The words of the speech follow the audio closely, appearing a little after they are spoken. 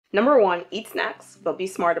Number 1, eat snacks, but be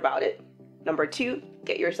smart about it. Number 2,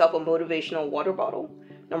 get yourself a motivational water bottle.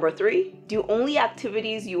 Number 3, do only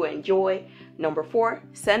activities you enjoy. Number 4,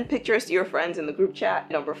 send pictures to your friends in the group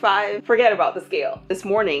chat. Number 5, forget about the scale. This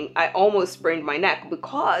morning, I almost sprained my neck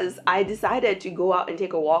because I decided to go out and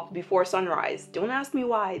take a walk before sunrise. Don't ask me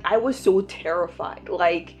why. I was so terrified.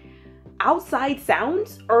 Like, outside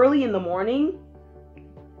sounds early in the morning,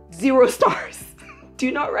 0 stars.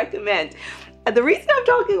 Do not recommend. And the reason I'm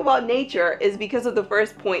talking about nature is because of the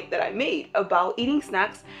first point that I made about eating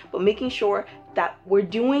snacks, but making sure that we're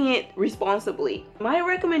doing it responsibly. My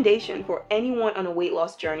recommendation for anyone on a weight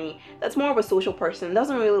loss journey that's more of a social person,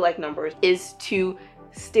 doesn't really like numbers, is to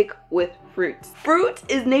stick with fruits. Fruit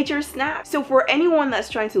is nature's snack. So for anyone that's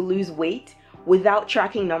trying to lose weight without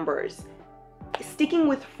tracking numbers, sticking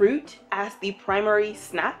with fruit as the primary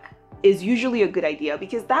snack is usually a good idea,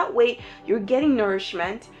 because that way you're getting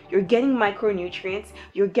nourishment, you're getting micronutrients,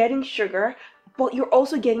 you're getting sugar, but you're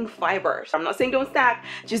also getting fiber. I'm not saying don't snack,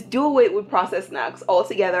 just do away with processed snacks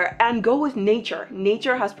altogether and go with nature.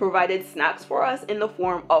 Nature has provided snacks for us in the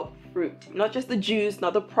form of fruit, not just the juice,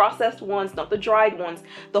 not the processed ones, not the dried ones,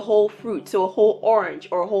 the whole fruit. So a whole orange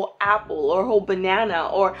or a whole apple or a whole banana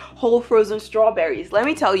or whole frozen strawberries. Let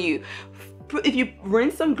me tell you, if you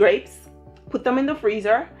rinse some grapes, put them in the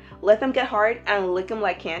freezer, let them get hard and lick them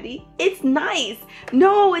like candy, it's nice.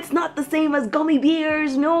 No, it's not the same as gummy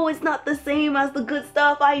bears. No, it's not the same as the good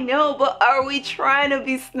stuff, I know, but are we trying to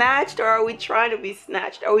be snatched, or are we trying to be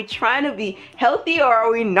snatched? Are we trying to be healthy, or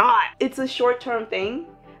are we not? It's a short-term thing,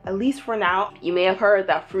 at least for now. You may have heard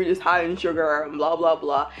that fruit is high in sugar and blah, blah,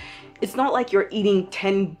 blah. It's not like you're eating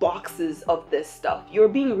 10 boxes of this stuff. You're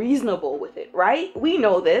being reasonable with it, right? We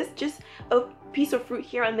know this. Just a piece of fruit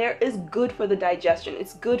here and there is good for the digestion.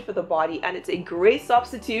 It's good for the body, and it's a great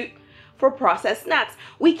substitute for processed snacks.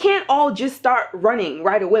 We can't all just start running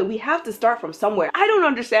right away. We have to start from somewhere. I don't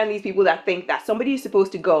understand these people that think that somebody is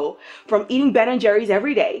supposed to go from eating Ben and Jerry's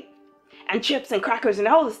every day and chips and crackers and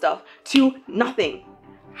all this stuff to nothing.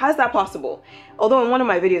 How's that possible? Although in one of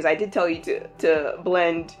my videos, I did tell you to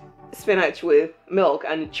blend spinach with milk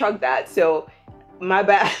and chug that, so my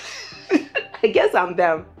bad. I guess I'm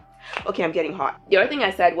them. Okay, I'm getting hot. The other thing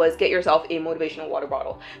I said was get yourself a motivational water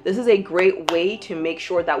bottle. This is a great way to make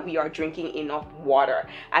sure that we are drinking enough water.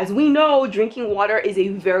 As we know, drinking water is a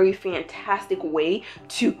very fantastic way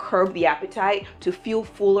to curb the appetite, to feel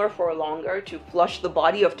fuller for longer, to flush the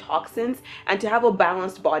body of toxins, and to have a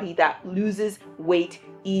balanced body that loses weight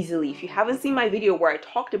easily. If you haven't seen my video where I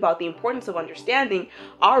talked about the importance of understanding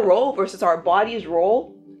our role versus our body's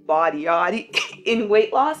role, in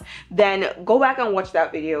weight loss, then go back and watch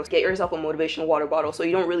that video. Get yourself a motivational water bottle so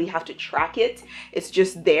you don't really have to track it. It's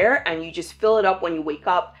just there, and you just fill it up when you wake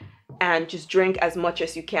up and just drink as much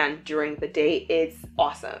as you can during the day. It's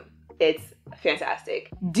awesome. It's fantastic.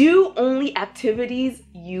 Do only activities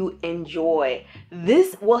you enjoy.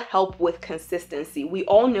 This will help with consistency. We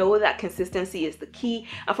all know that consistency is the key,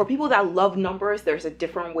 and for people that love numbers, there's a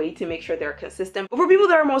different way to make sure they're consistent. But for people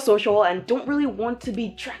that are more social and don't really want to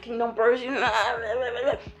be tracking numbers,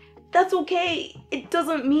 that's okay. It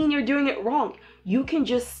doesn't mean you're doing it wrong. You can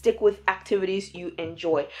just stick with activities you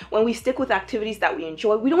enjoy. When we stick with activities that we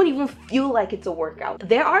enjoy, we don't even feel like it's a workout.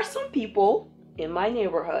 There are some people in my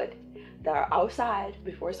neighborhood that are outside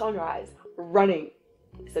before sunrise running.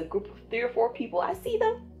 It's a group of 3 or 4 people. I see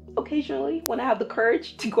them occasionally when I have the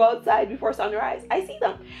courage to go outside before sunrise. I see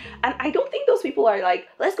them, and I don't think those people are like,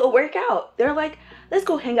 let's go work out. They're like, let's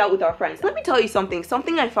go hang out with our friends. Let me tell you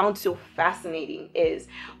something I found so fascinating is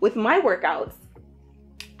with my workouts,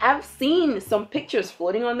 I've seen some pictures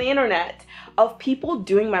floating on the internet of people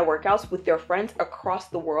doing my workouts with their friends across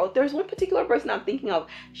the world. There's one particular person I'm thinking of.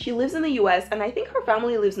 She lives in the US, and I think her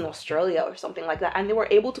family lives in Australia or something like that, and they were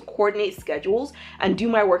able to coordinate schedules and do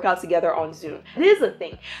my workouts together on Zoom. It is a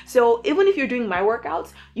thing. So even if you're doing my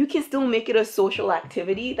workouts, you can still make it a social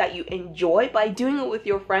activity that you enjoy by doing it with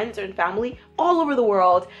your friends and family all over the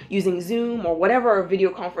world using Zoom or whatever video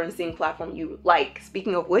conferencing platform you like.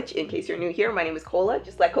 Speaking of which, in case you're new here, my name is Cola,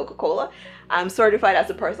 just like Coca-Cola. I'm certified as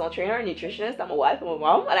a personal trainer and nutritionist. I'm a wife, I'm a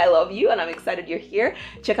mom, and I love you, and I'm excited you're here.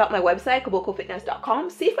 Check out my website, KobokoFitness.com.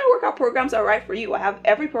 See if my workout programs are right for you. I have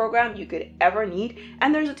every program you could ever need,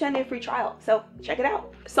 and there's a 10-day free trial, so check it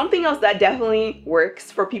out. Something else that definitely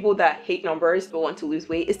works for people that hate numbers but want to lose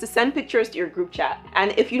weight is to send pictures to your group chat.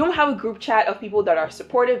 And if you don't have a group chat of people that are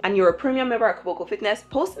supportive and you're a premium member at Kaboko Fitness,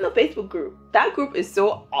 post in the Facebook group. That group is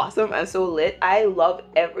so awesome and so lit. I love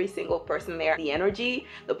every single person there. The energy,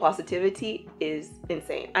 the positivity is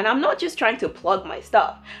insane. And I'm not just trying to plug my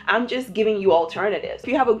stuff. I'm just giving you alternatives. If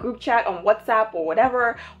you have a group chat on WhatsApp or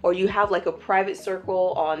whatever, or you have like a private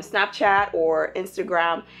circle on Snapchat or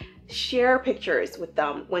Instagram, share pictures with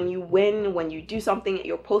them. When you win, when you do something,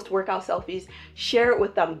 your post-workout selfies, share it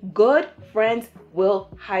with them. Good friends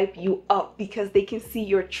will hype you up because they can see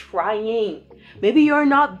you're trying. Maybe you're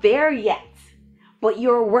not there yet, but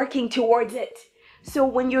you're working towards it. So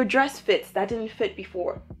when your dress fits that didn't fit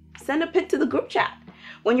before, send a pic to the group chat.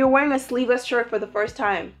 When you're wearing a sleeveless shirt for the first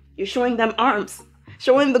time, you're showing them arms,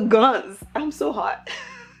 showing the guns. I'm so hot.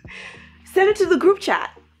 Send it to the group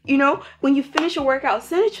chat. You know, when you finish a workout,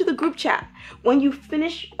 send it to the group chat. When you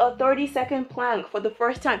finish a 30-second plank for the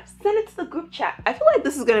first time, send it to the group chat. I feel like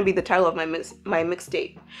this is going to be the title of my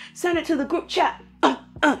mixtape. Send it to the group chat.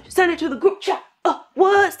 Send it to the group chat.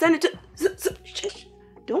 What? Send it to...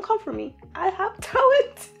 Don't come for me. I have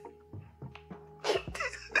talent.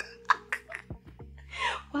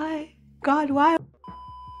 Why? God, why?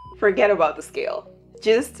 Forget about the scale.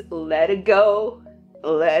 Just let it go.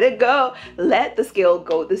 Let it go. Let the scale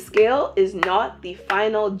go. The scale is not the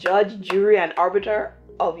final judge, jury, and arbiter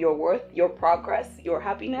of your worth, your progress, your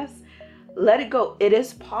happiness. Let it go. It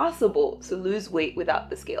is possible to lose weight without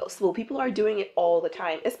the scale. So people are doing it all the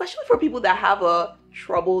time, especially for people that have a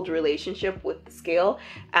troubled relationship with the scale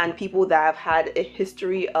and people that have had a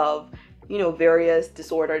history of, you know, various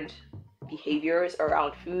disordered behaviors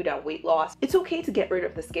around food and weight loss. It's okay to get rid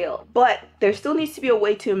of the scale, but there still needs to be a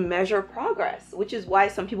way to measure progress, which is why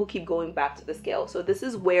some people keep going back to the scale. So this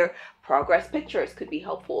is where progress pictures could be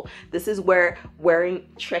helpful. This is where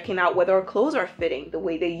checking out whether our clothes are fitting the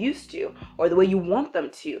way they used to, or the way you want them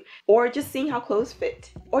to, or just seeing how clothes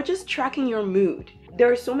fit, or just tracking your mood. There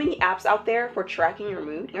are so many apps out there for tracking your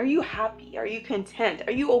mood. Are you happy? Are you content?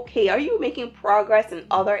 Are you okay? Are you making progress in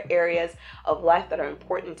other areas of life that are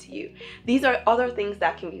important to you? These are other things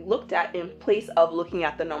that can be looked at in place of looking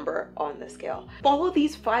at the number on the scale. Follow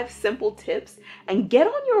these 5 simple tips and get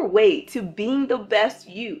on your way to being the best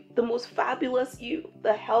you, the most fabulous you,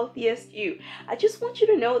 the healthiest you. I just want you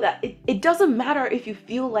to know that it doesn't matter if you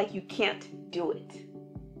feel like you can't do it.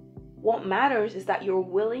 What matters is that you're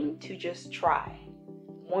willing to just try.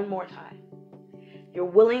 One more time. You're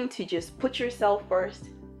willing to just put yourself first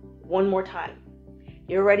one more time.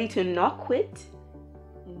 You're ready to not quit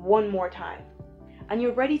one more time. And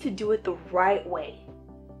you're ready to do it the right way.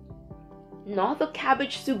 Not the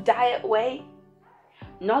cabbage soup diet way.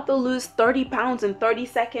 Not the lose 30 pounds in 30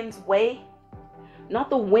 seconds way. Not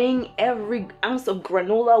the weighing every ounce of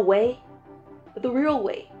granola way. But the real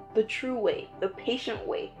way, the true way, the patient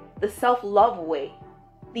way, the self-love way.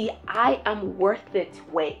 The I am worth it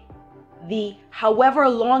way. The however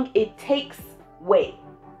long it takes way.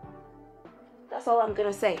 That's all I'm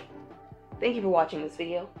gonna say. Thank you for watching this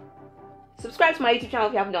video. Subscribe to my YouTube channel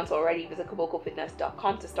if you haven't done so already. Visit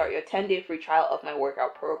kabokofitness.com to start your 10-day free trial of my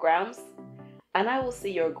workout programs. And I will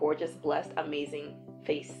see your gorgeous, blessed, amazing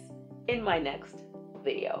face in my next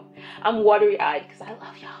video. I'm watery-eyed because I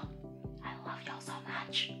love y'all. I love y'all so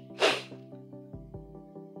much.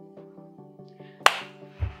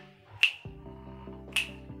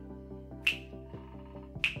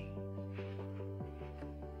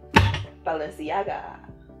 Balenciaga.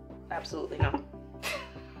 Absolutely not.